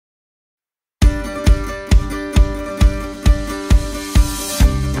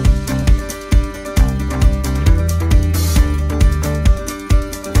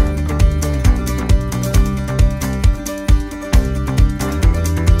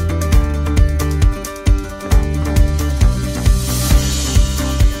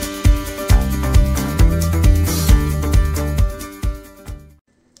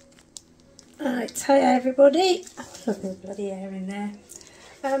everybody. Look at the bloody hair in there.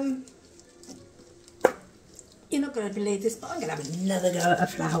 You're not going to believe this, but I'm going to have another go at a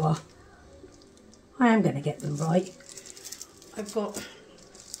flower. I am going to get them right. I've got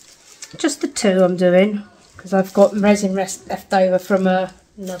just the two I'm doing because I've got resin left over from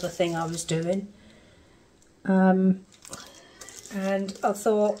another thing I was doing. And I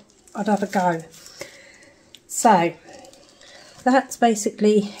thought I'd have a go. So that's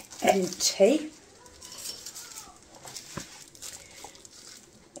basically empty.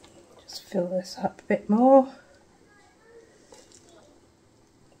 Just fill this up a bit more.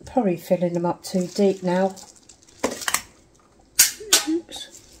 Probably filling them up too deep now. Oops.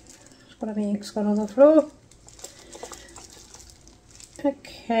 One of my ink's gone on the floor.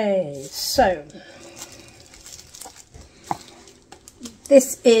 Okay, so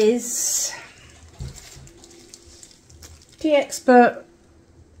this is the Expert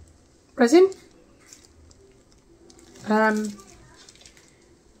resin.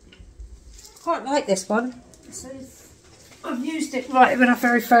 Quite like this one. I've used it right when I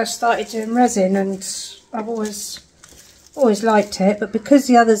very first started doing resin, and I've always liked it. But because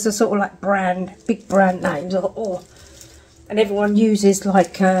the others are sort of like big brand names, and everyone uses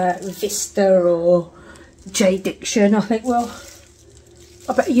like Vista or J Diction, I think, well,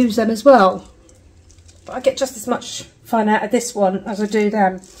 I better use them as well. But I get just as much fun out of this one as I do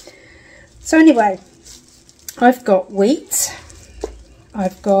them. So anyway, I've got wheat,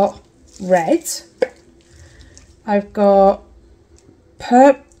 I've got red, I've got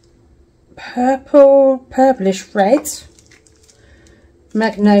purplish red,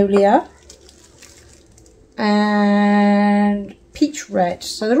 magnolia, and peach red.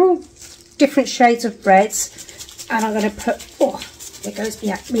 So they're all different shades of reds, and I'm going to put, oh, there goes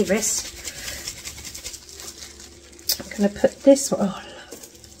my wrist. I'm going to put this one, oh,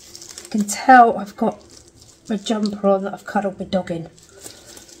 you can tell I've got my jumper on that I've cuddled my dog in,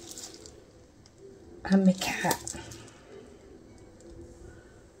 and my cat.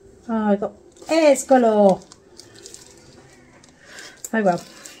 Oh, I've got hairs galore. Oh well,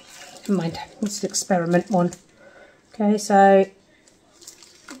 never mind, it's an experiment one. Okay, so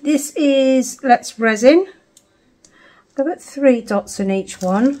this is Let's Resin. I've got 3 dots in each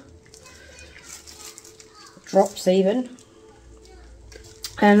one, drops even.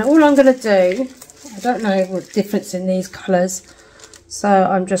 And all I'm going to do, I don't know what difference in these colours, so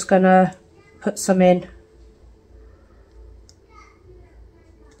I'm just going to put some in.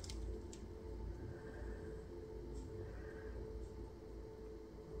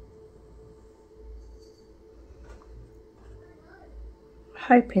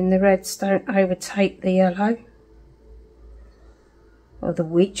 Hoping the reds don't overtake the yellow, or the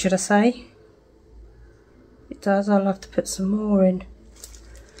wheat should I say. If it does, I'll have to put some more in.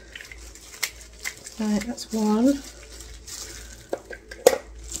 Right, that's one.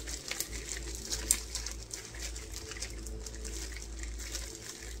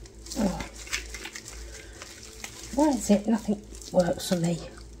 Oh. Why is it nothing works for me?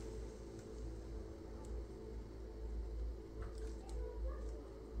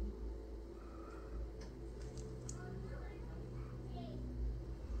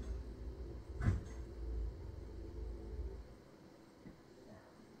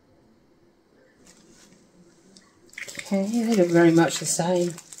 Okay, they look very much the same.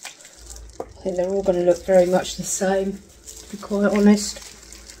 I think they're all going to look very much the same, to be quite honest.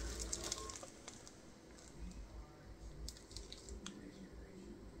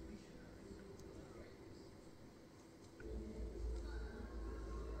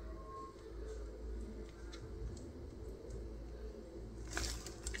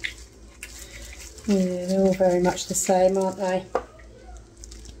 Yeah, they're all very much the same, aren't they?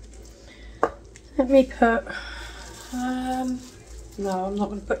 Let me put... no, I'm not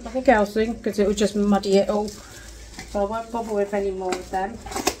going to put nothing else in because it will just muddy it all. So I won't bother with any more of them.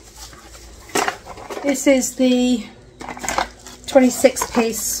 This is the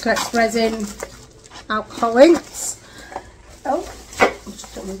 26-piece Let's Resin alcohol inks. Oh, I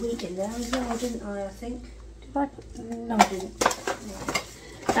just put my wheat in there as well, didn't I think? Did I put... no, I didn't. No.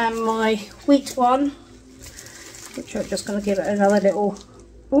 And my wheat one, which I'm just going to give it another little...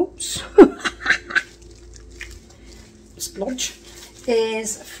 oops. splodge,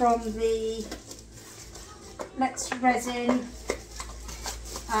 is from the Let's Resin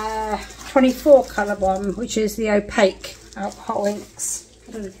 24 colour one, which is the opaque alcohol inks.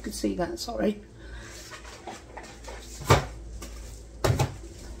 I don't know if you can see that, sorry.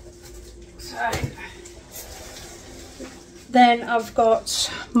 So then I've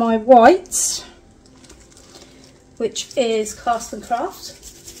got my white, which is Cast and Craft.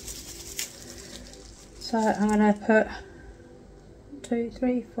 So I'm going to put 2,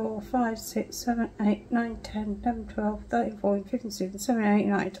 3, 4, 5, 6, 7, 8, 9, 10, 11, 12, 13, 14, 15, 16, 17, 18,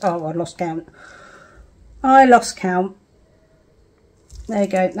 19. Oh, I lost count. I lost count. There you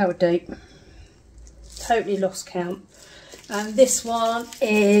go, that would do. Totally lost count. And this one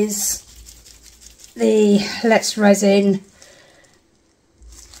is the Let's Resin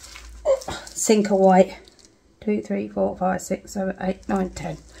Sinker White. 2, 3, 4, 5, 6, 7, 8, 9,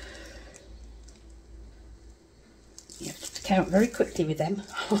 10. You have to count very quickly with them.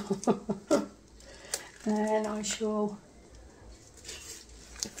 And I shall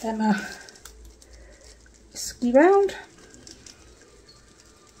give them a ski round.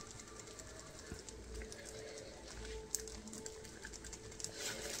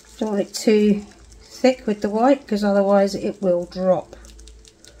 Don't want it too thick with the white because otherwise it will drop.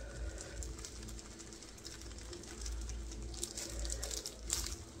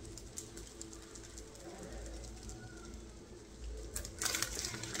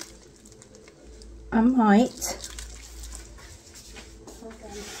 I might,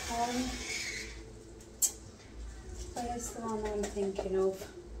 where's the one I'm thinking of?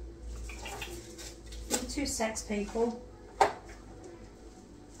 The 2 sex people.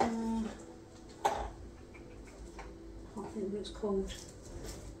 I can't think what it's called.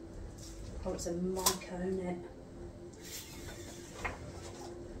 Oh, it's a mica, isn't it?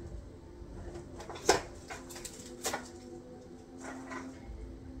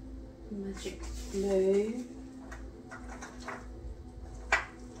 Magic Blue. I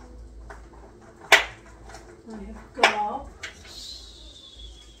have got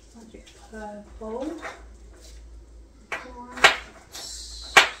Magic Purple.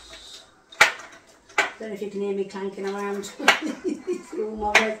 Don't know if you can hear me clanking around through all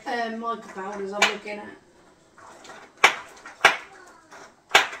my mica powders I'm looking at.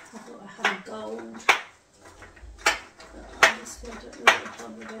 I thought I had a gold. But this one, I don't know what I've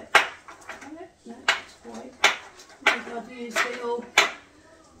done with it. No, it's white. Maybe I've used it all.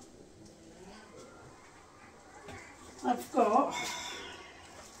 I've got,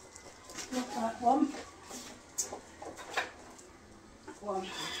 not that one. That one.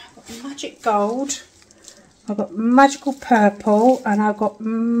 I've got Magic Gold. I've got Magical Purple and I've got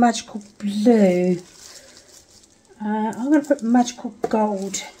Magical Blue. I'm going to put Magical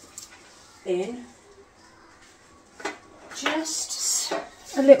Gold in. Just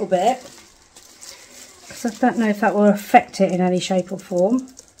a little bit. Because I don't know if that will affect it in any shape or form.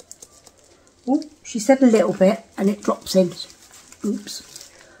 Oh, she said a little bit and it drops in. Oops.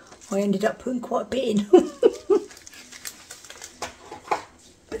 I ended up putting quite a bit in.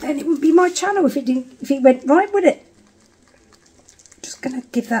 Then it wouldn't be my channel if it went right, would it? Just gonna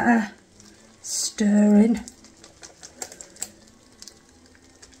give that a stir in.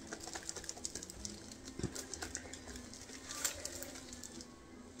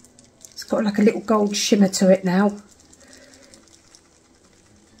 It's got like a little gold shimmer to it now.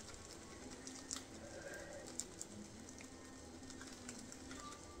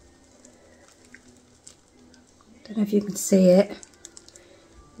 Don't know if you can see it.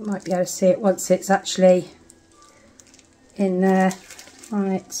 You might be able to see it once it's actually in there.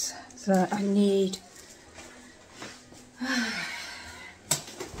 Right, so I need...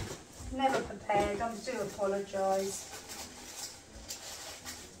 Never prepared, I do apologise.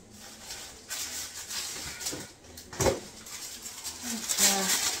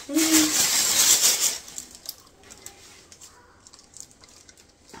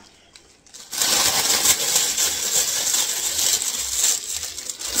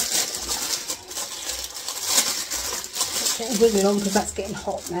 Wiggle on because that's getting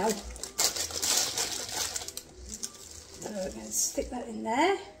hot now. So we're going to stick that in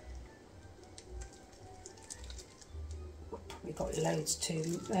there. Probably got loads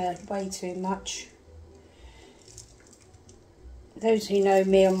too, way too much. Those who know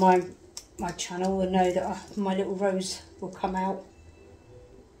me on my channel will know that my little rose will come out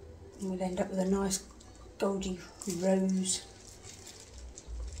and we'll end up with a nice goldy rose.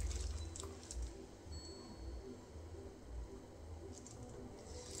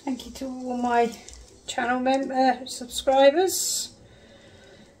 Thank you to all my channel subscribers.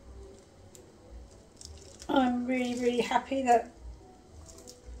 I'm really happy that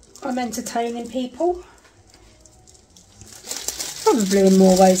I'm entertaining people. Probably in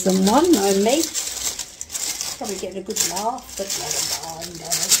more ways than one, knowing me. Probably getting a good laugh, but never mind, I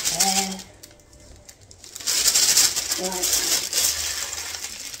don't care. Right.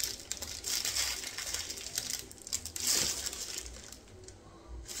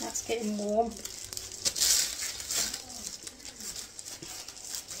 That's getting warm.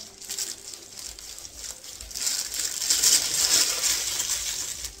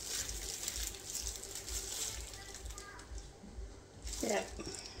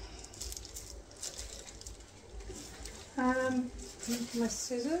 my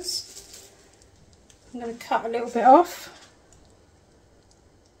scissors. I'm going to cut a little bit off.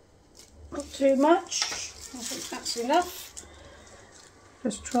 Not too much. I think that's enough.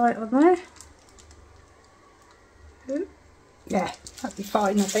 Just try it on there. Yeah, that'd be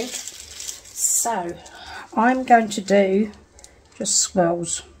fine, I think. So, I'm going to do just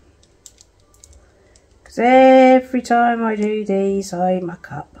swirls. Because every time I do these, I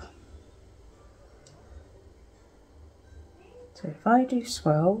muck up. So if I do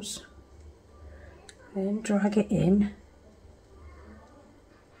swirls, then drag it in.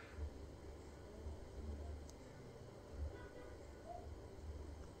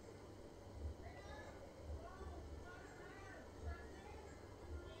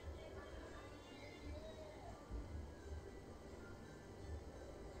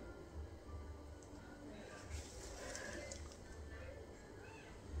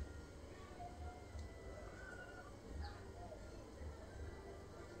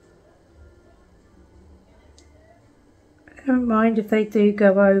 Don't mind if they do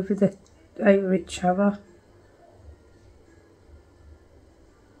go over each other.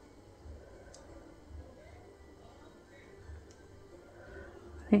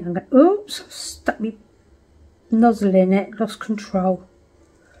 I think I'm going. Oops! Stuck me nozzle in it. Lost control.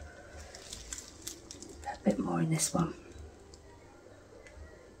 A bit more in this one.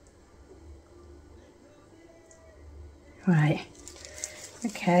 Right.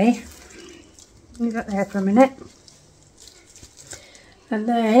 Okay. Leave that there for a minute. And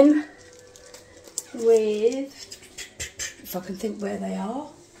then, if I can think where they are,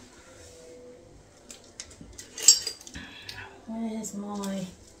 where's my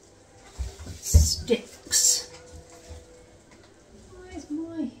sticks? Where's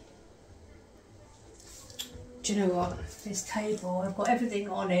my, do you know what, this table, I've got everything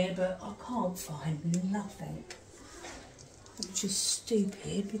on here, but I can't find nothing, which is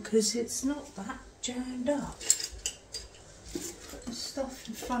stupid because it's not that jammed up. Stuff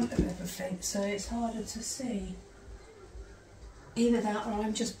in front of everything, so it's harder to see. Either that or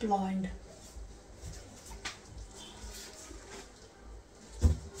I'm just blind.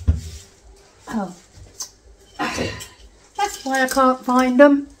 Oh, that's why I can't find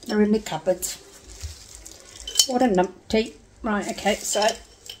them. They're in the cupboards. What a numpty. Right, okay, so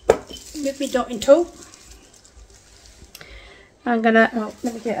with my dotting tool, I'm gonna, oh,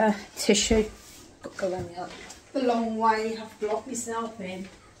 let me get a tissue. Got to go around the long way, I've blocked myself in.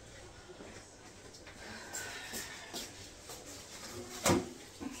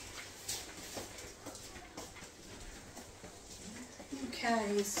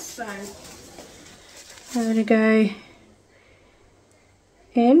 Okay, so I'm going to go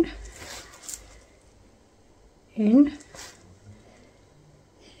in, in,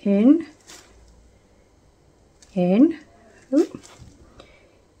 in, in, ooh,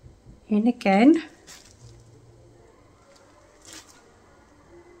 in again.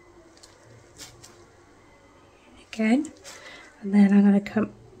 Again, and then I'm going to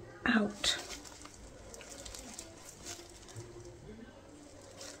come out.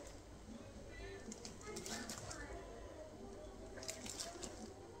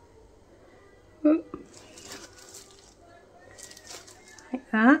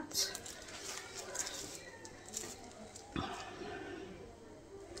 Like that.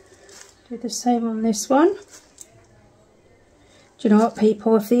 Do the same on this one. Do you know what,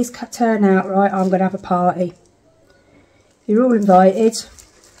 people? If these turn out right, I'm going to have a party. You're all invited.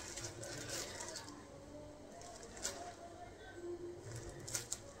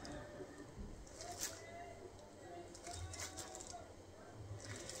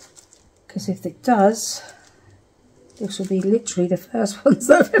 Because if it does, this will be literally the first ones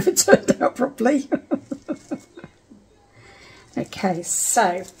that have ever turned out properly. Okay,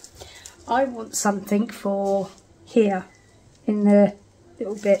 so I want something for here in the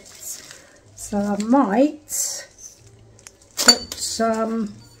little bits. So I might put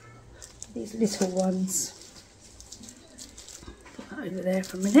some these little ones. Put that over there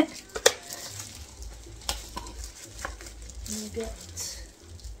for a minute. And get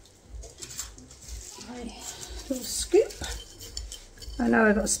my little scoop. I know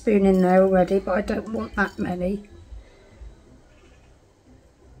I've got a spoon in there already, but I don't want that many.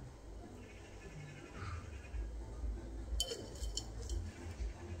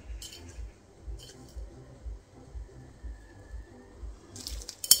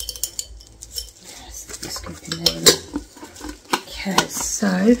 Okay,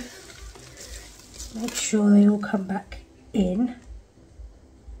 so make sure they all come back in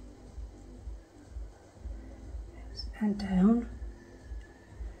and down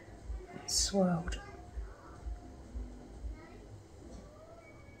and swirled.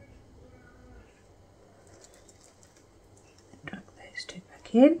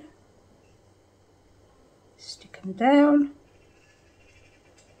 back in, stick them down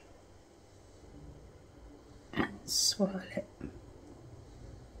and swirl it.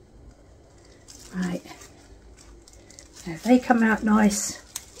 Right, now if they come out nice,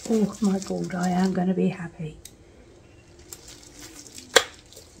 oh my god, I am going to be happy.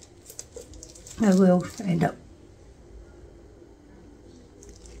 I will end up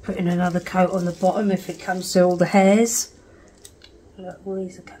putting another coat on the bottom if it comes to all the hairs. Look, all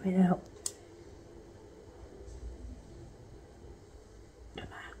these are coming out.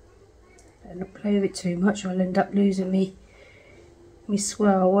 Better not play with it too much, I'll end up losing me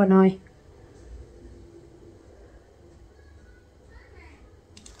swirl, won't I?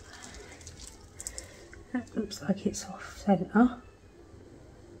 That looks like it's off centre.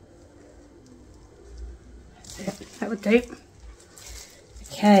 That would do.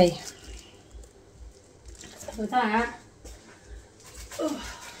 Okay. So with that, oh,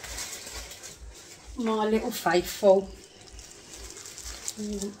 my little faithful.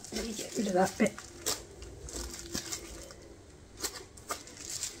 Let me get rid of that bit.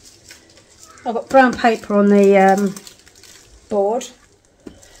 I've got brown paper on the board.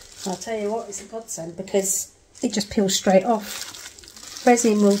 I'll tell you what, it's a godsend because it just peels straight off.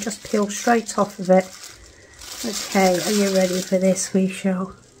 Resin will just peel straight off of it. Okay, are you ready for this? We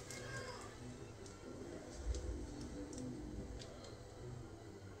shall.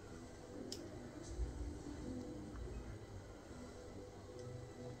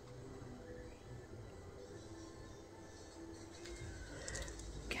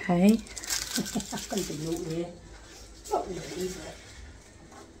 Okay. I'm going to be naughty here. Not really, is it?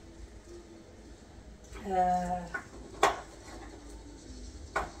 There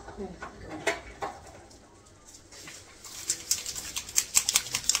we go.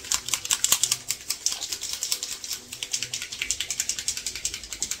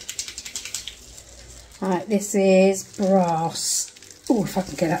 Right, this is Brass. Oh, if I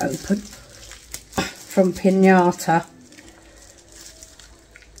can get it open. From Pinata.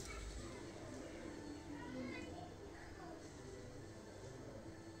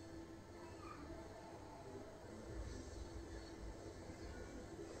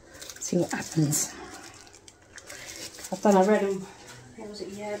 See what happens. I've done a red and was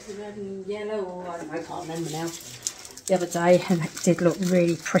it red and yellow, or I don't know, I can't remember now. The other day, and it did look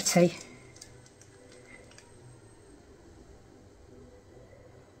really pretty.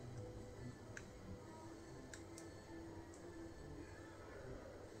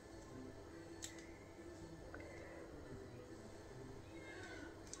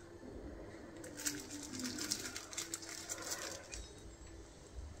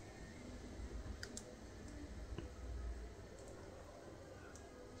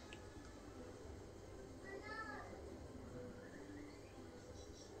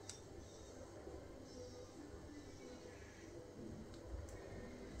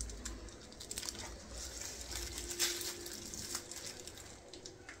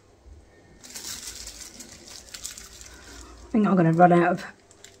 I think I'm going to run out of,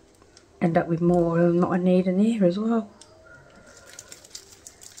 end up with more than what I need in here as well.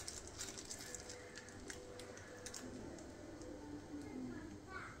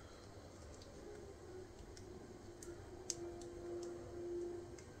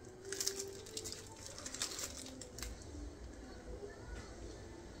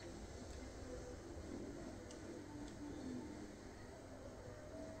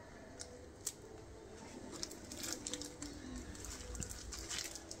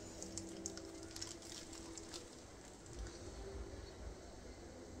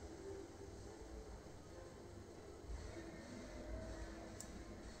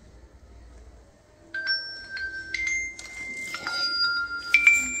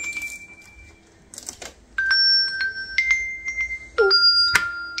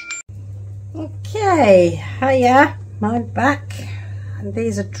 Okay, hiya, mine back, and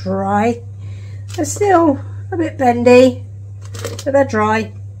these are dry. They're still a bit bendy, but they're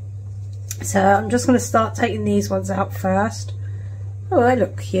dry. So I'm just going to start taking these ones out first. Oh, they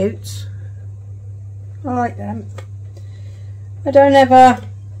look cute. I like them. I don't ever...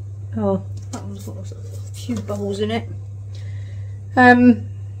 Oh, that one's got a few bubbles in it.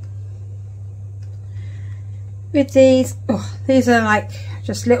 With these, oh, these are like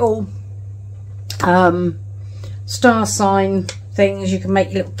just little star sign things. You can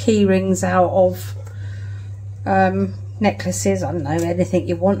make little key rings out of, necklaces, I don't know, anything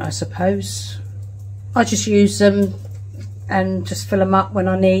you want, I suppose. I just use them and just fill them up when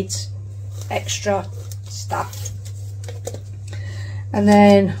I need extra stuff. And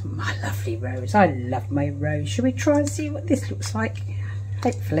then my lovely rose. I love my rose. Should we try and see what this looks like?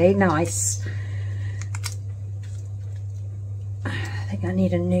 hopefully nice. I think I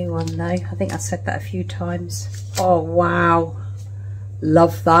need a new one though. I think I said that a few times. Oh wow,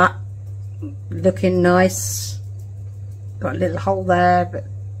 love that, looking nice. Got a little hole there, but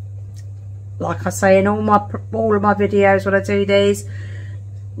like I say in all of my videos when I do these,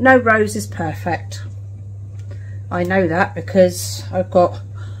 no rose is perfect. I know that because I've got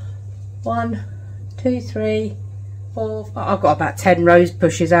 1, 2, 3, 4, I've got about 10 rose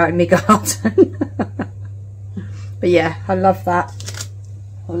bushes out in my garden. But yeah, I love that.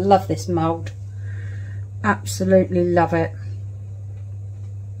 I love this mould, absolutely love it.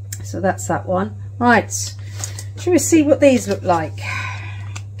 So that's that one. Right, shall we see what these look like?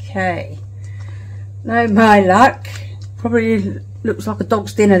 Okay, no my luck, probably looks like a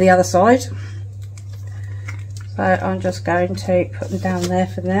dog's dinner the other side, so I'm just going to put them down there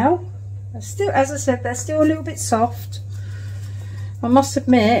for now. They're still, as I said, they're still a little bit soft. I must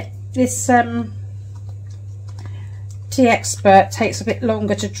admit this Tea Expert takes a bit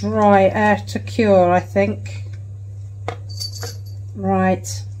longer to dry, to cure, I think. Right,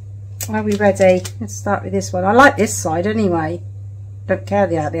 are we ready? Let's start with this one. I like this side anyway, don't care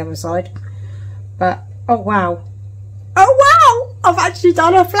the other side. But oh wow, oh wow, I've actually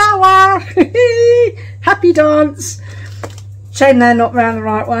done a flower. Happy dance. Shame they're not round the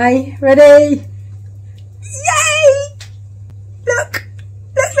right way. Ready? Yay! Look,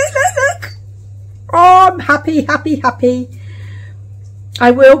 look, look, look, look. Oh, I'm happy, happy, happy.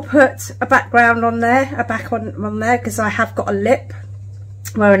 I will put a background on there, a back on there, because I have got a lip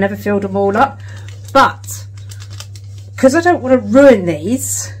where I never filled them all up. But because I don't want to ruin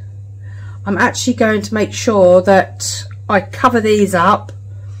these, I'm actually going to make sure that I cover these up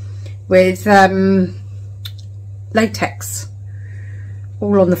with latex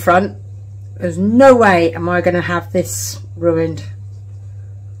all on the front. There's no way am I going to have this ruined.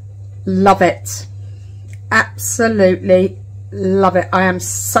 Love it, absolutely love it. I am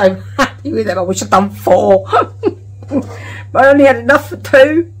so happy with it. I wish I'd done 4 but I only had enough for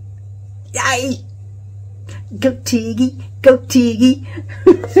 2. Yay, go Tiggy, go Tiggy.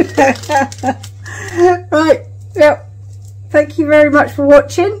 Right, yeah, thank you very much for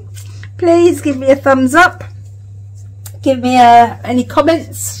watching. Please give me a thumbs up, give me any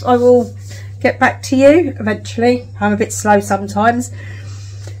comments. I will get back to you eventually. I'm a bit slow sometimes.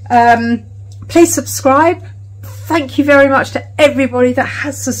 Please subscribe. Thank you very much to everybody that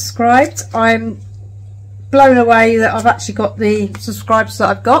has subscribed. I'm blown away that I've actually got the subscribers that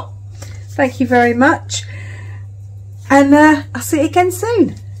I've got. Thank you very much, and I'll see you again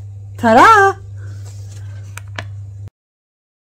soon. Ta-da!